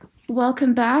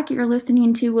Welcome back. You're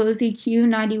listening to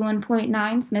WOZQ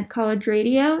 91.9 Smith College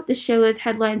Radio. The show is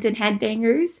Headlines and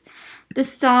Headbangers. The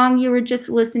song you were just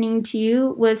listening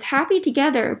to was Happy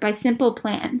Together by Simple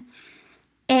Plan.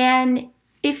 And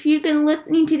if you've been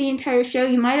listening to the entire show,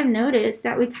 you might have noticed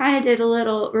that we kind of did a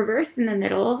little reverse in the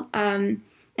middle. And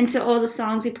so all the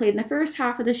songs we played in the first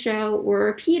half of the show were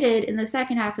repeated in the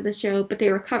second half of the show, but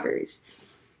they were covers.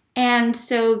 And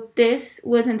so this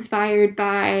was inspired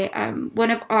by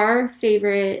one of our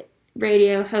favorite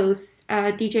radio hosts,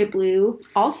 DJ Blue.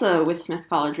 Also with Smith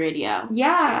College Radio.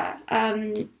 Yeah,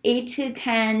 8 to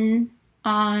 10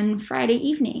 on Friday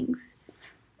evenings.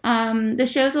 The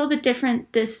show's a little bit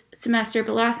different this semester,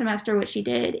 but last semester what she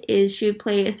did is she would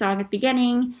play a song at the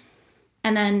beginning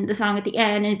and then the song at the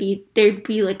end, and there'd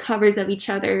be like covers of each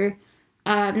other.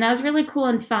 And that was really cool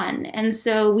and fun. And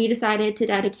so we decided to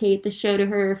dedicate the show to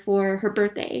her for her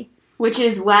birthday. Which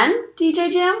is when,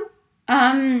 DJ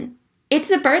Jim?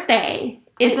 It's a birthday.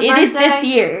 It is this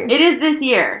year. It is this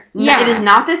year. Yeah. It is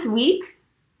not this week.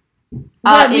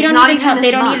 Well, we it's don't not even even they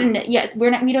this don't month. even. Yeah,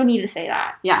 we don't need to say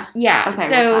that. Yeah. Yeah. Okay.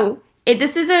 So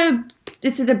this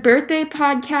is a birthday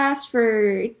podcast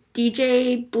for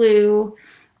DJ Blue,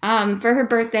 for her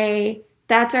birthday.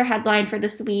 That's our headline for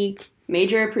this week.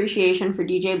 Major appreciation for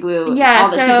DJ Blue. Yeah,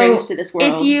 all that she brings to this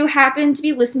world. If you happen to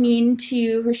be listening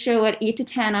to her show at 8 to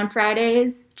 10 on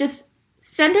Fridays, just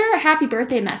send her a happy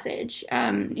birthday message,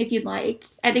 if you'd like.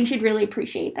 I think she'd really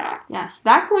appreciate that. Yes,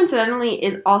 that coincidentally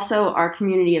is also our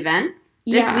community event.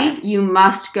 This week, you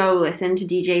must go listen to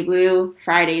DJ Blue,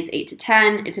 Fridays 8 to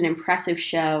 10. It's an impressive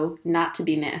show, not to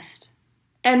be missed.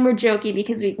 And we're joking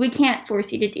because we can't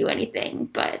force you to do anything,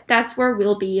 but that's where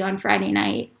we'll be on Friday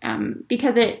night,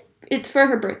 because it's for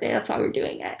her birthday. That's why we're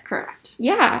doing it. Correct.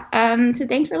 Yeah. So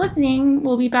thanks for listening.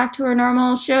 We'll be back to our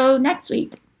normal show next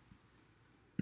week.